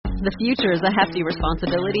The future is a hefty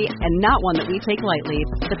responsibility and not one that we take lightly.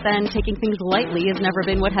 But then taking things lightly has never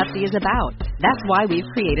been what Hefty is about. That's why we've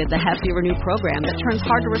created the Hefty Renew program that turns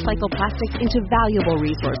hard-to-recycle plastics into valuable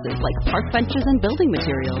resources like park benches and building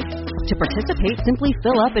materials. To participate, simply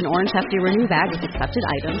fill up an orange Hefty Renew bag with accepted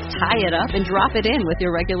items, tie it up, and drop it in with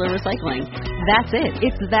your regular recycling. That's it.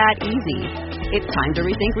 It's that easy. It's time to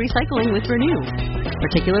rethink recycling with Renew.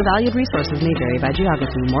 Particular valued resources may vary by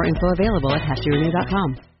geography. More info available at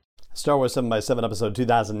heftyrenew.com. Star Wars 7x7 episode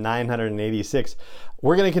 2986.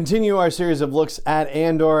 We're going to continue our series of looks at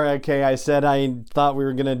Andor. Okay, I said I thought we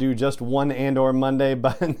were going to do just one Andor Monday,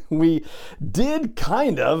 but we did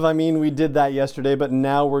kind of. I mean, we did that yesterday, but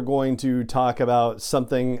now we're going to talk about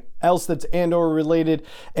something else that's Andor related,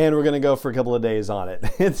 and we're going to go for a couple of days on it.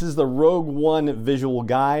 This is the Rogue One visual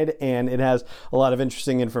guide, and it has a lot of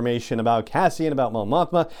interesting information about Cassian, about Mon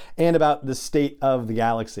Mothma, and about the state of the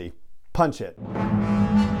galaxy. Punch it.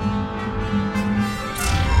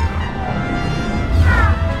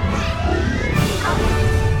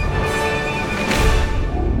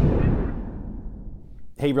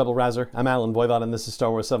 Hey Rebel Rouser, I'm Alan Voivod and this is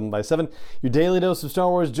Star Wars 7x7, your daily dose of Star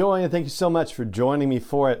Wars joy, and thank you so much for joining me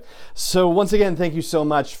for it. So once again, thank you so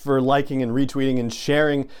much for liking and retweeting and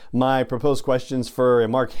sharing my proposed questions for a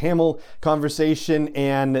Mark Hamill conversation,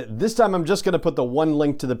 and this time I'm just going to put the one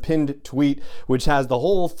link to the pinned tweet, which has the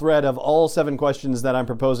whole thread of all 7 questions that I'm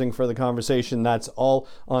proposing for the conversation. That's all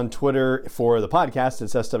on Twitter for the podcast.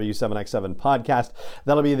 It's SW7x7 Podcast.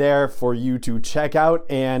 That'll be there for you to check out,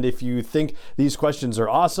 and if you think these questions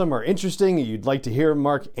are awesome or interesting, you'd like to hear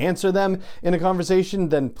Mark answer them in a conversation,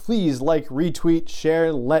 then please like, retweet,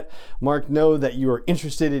 share, let Mark know that you are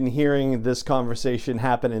interested in hearing this conversation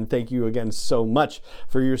happen. And thank you again so much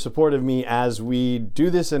for your support of me as we do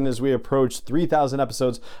this and as we approach 3,000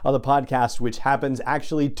 episodes of the podcast, which happens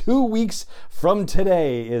actually 2 weeks from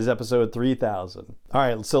today is episode 3,000. All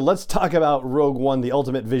right, so let's talk about Rogue One, the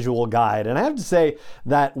ultimate visual guide. And I have to say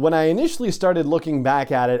that when I initially started looking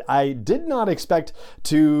back at it, I did not expect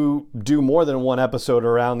to do more than one episode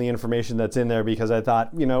around the information that's in there, because I thought,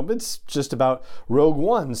 it's just about Rogue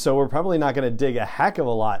One, so we're probably not going to dig a heck of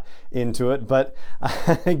a lot into it, but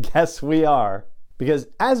I guess we are. Because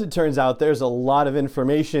as it turns out, there's a lot of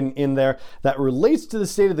information in there that relates to the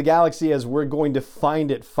state of the galaxy as we're going to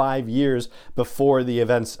find it 5 years before the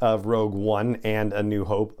events of Rogue One and A New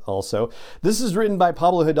Hope also. This is written by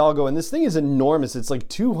Pablo Hidalgo, and this thing is enormous. It's like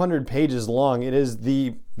 200 pages long. It is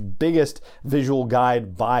the biggest visual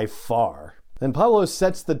guide by far. And Pablo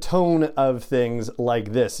sets the tone of things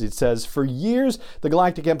like this. It says, "For years, the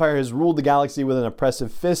Galactic Empire has ruled the galaxy with an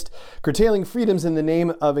oppressive fist, curtailing freedoms in the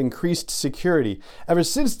name of increased security. Ever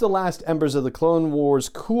since the last embers of the Clone Wars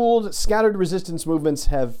cooled, scattered resistance movements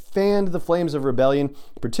have fanned the flames of rebellion,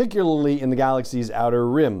 particularly in the galaxy's outer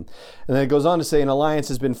rim." And then it goes on to say, "An alliance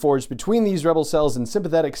has been forged between these rebel cells and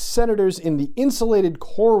sympathetic senators in the insulated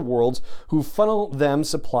core worlds who funnel them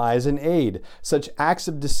supplies and aid. Such acts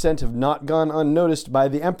of dissent have not gone unnoticed by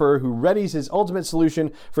the Emperor, who readies his ultimate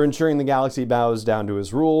solution for ensuring the galaxy bows down to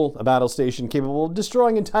his rule. A battle station capable of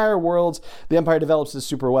destroying entire worlds, the Empire develops a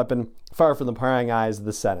super weapon far from the prying eyes of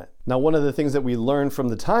the Senate." Now, one of the things that we learned from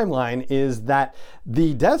the timeline is that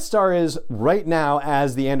the Death Star is right now,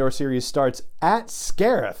 as the Andor series starts, at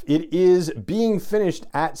Scarif. It is being finished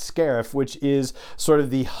at Scarif, which is sort of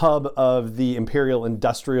the hub of the Imperial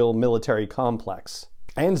Industrial Military Complex.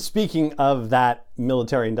 And speaking of that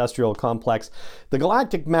military-industrial complex, the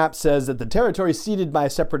galactic map says that the territory ceded by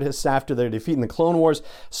separatists after their defeat in the Clone Wars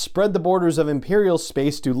spread the borders of Imperial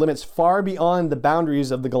space to limits far beyond the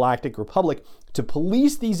boundaries of the Galactic Republic. To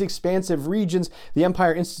police these expansive regions, the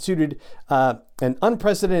Empire instituted an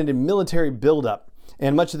unprecedented military buildup.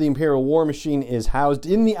 And much of the Imperial war machine is housed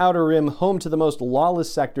in the Outer Rim, home to the most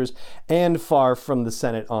lawless sectors and far from the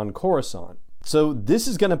Senate on Coruscant. So this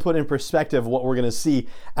is going to put in perspective what we're going to see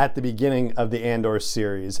at the beginning of the Andor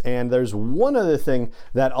series. And there's one other thing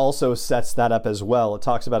that also sets that up as well. It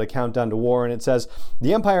talks about a countdown to war, and it says,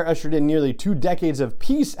 "The Empire ushered in nearly 2 decades of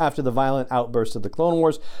peace after the violent outburst of the Clone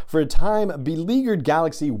Wars. For a time, a beleaguered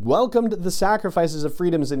galaxy welcomed the sacrifices of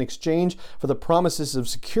freedoms in exchange for the promises of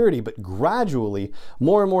security. But gradually,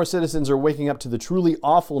 more and more citizens are waking up to the truly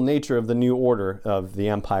awful nature of the new order of the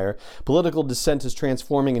Empire. Political dissent is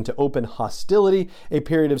transforming into open hostility hostility, a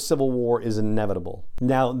period of civil war is inevitable.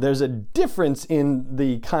 Now, there's a difference in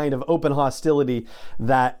the kind of open hostility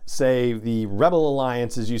that, say, the Rebel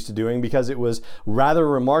Alliance is used to doing, because it was rather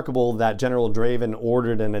remarkable that General Draven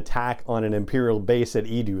ordered an attack on an Imperial base at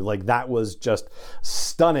Edu. Like, that was just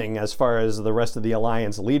stunning as far as the rest of the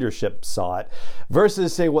Alliance leadership saw it,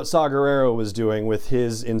 versus, say, what Saw Gerrera was doing with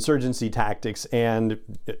his insurgency tactics and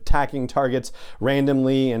attacking targets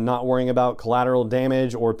randomly and not worrying about collateral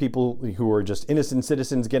damage or people who are just innocent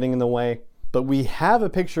citizens getting in the way. But we have a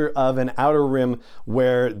picture of an Outer Rim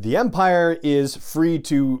where the Empire is free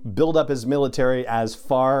to build up its military as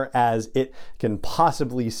far as it can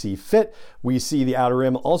possibly see fit. We see the Outer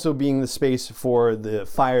Rim also being the space for the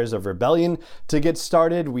fires of rebellion to get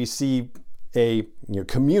started. We see a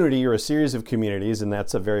community or a series of communities, and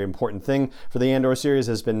that's a very important thing for the Andor series,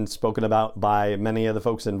 has been spoken about by many of the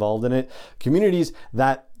folks involved in it. Communities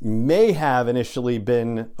that may have initially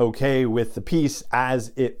been okay with the peace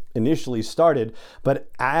as it initially started, but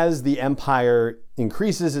as the Empire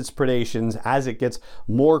increases its predations, as it gets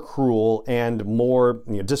more cruel and more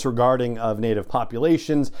disregarding of native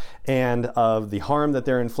populations and of the harm that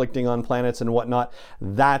they're inflicting on planets and whatnot,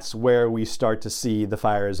 that's where we start to see the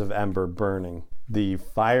fires of Ember burning. The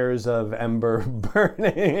fires of Ember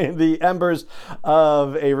burning, the embers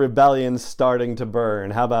of a rebellion starting to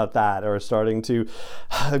burn. How about that? Or starting to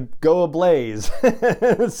go ablaze.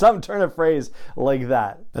 Some turn of phrase like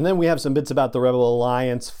that. And then we have some bits about the Rebel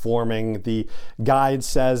Alliance forming. The guide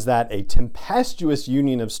says that a tempestuous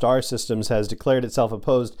union of star systems has declared itself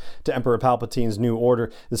opposed to Emperor Palpatine's new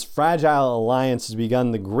order. This fragile alliance has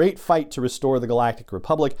begun the great fight to restore the Galactic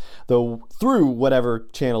Republic, though through whatever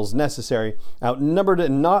channels necessary. Outnumbered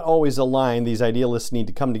and not always aligned, these idealists need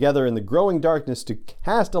to come together in the growing darkness to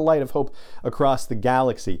cast a light of hope across the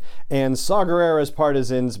galaxy. And Saw Gerrera's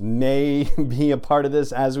partisans may be a part of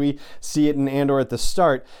this, as we see it in Andor at the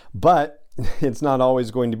start, but it's not always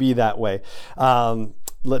going to be that way.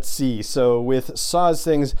 Let's see. So with Saw's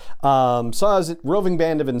things, Saw's roving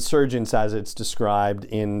band of insurgents, as it's described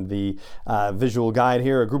in the visual guide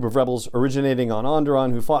here, a group of rebels originating on Andor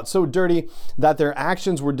who fought so dirty that their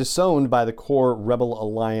actions were disowned by the core Rebel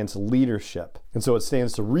Alliance leadership. And so it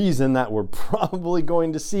stands to reason that we're probably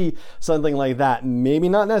going to see something like that. Maybe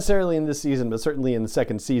not necessarily in this season, but certainly in the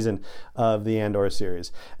second season of the Andor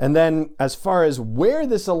series. And then as far as where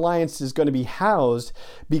this alliance is going to be housed,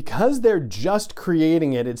 because they're just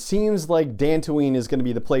creating it, it seems like Dantooine is going to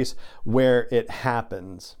be the place where it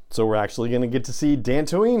happens. So we're actually going to get to see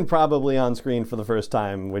Dantooine probably on screen for the first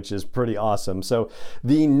time, which is pretty awesome. So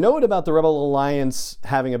the note about the Rebel Alliance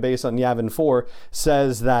having a base on Yavin 4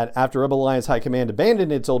 says that after Rebel Alliance High Command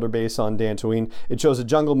abandoned its older base on Dantooine, it chose a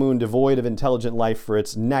jungle moon devoid of intelligent life for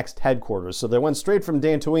its next headquarters. So they went straight from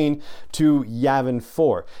Dantooine to Yavin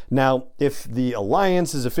 4. Now, if the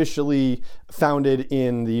Alliance is officially founded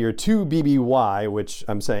in the year 2 BBY, which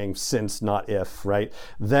I'm saying since, not if, right,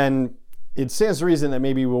 then it stands to reason that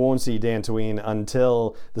maybe we won't see Dantooine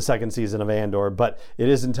until the second season of Andor, but it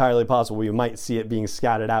is entirely possible we might see it being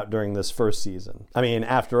scattered out during this first season. I mean,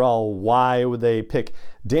 after all, why would they pick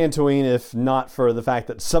Dantooine if not for the fact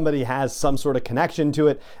that somebody has some sort of connection to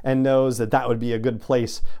it and knows that that would be a good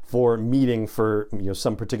place for meeting for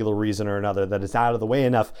some particular reason or another, that it's out of the way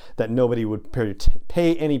enough that nobody would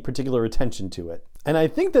pay any particular attention to it. And I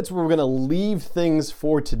think that's where we're going to leave things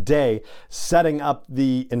for today, setting up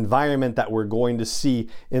the environment that we're going to see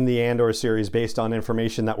in the Andor series based on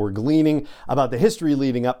information that we're gleaning about the history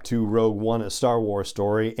leading up to Rogue One, a Star Wars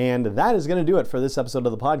story. And that is going to do it for this episode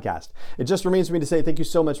of the podcast. It just remains for me to say thank you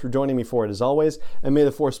so much for joining me for it as always, and may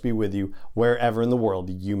the Force be with you wherever in the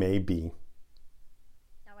world you may be.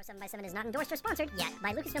 7x7 is not endorsed or sponsored yet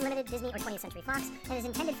by Lucasfilm Limited, Disney, or 20th Century Fox, and is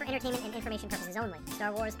intended for entertainment and information purposes only.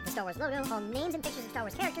 Star Wars, the Star Wars logo, all names and pictures of Star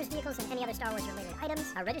Wars characters, vehicles, and any other Star Wars related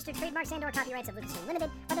items are registered trademarks and/or copyrights of Lucasfilm Limited,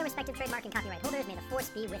 or their respective trademark and copyright holders. May the Force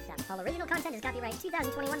be with them. All original content is copyright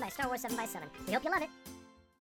 2021 by Star Wars 7x7. We hope you love it.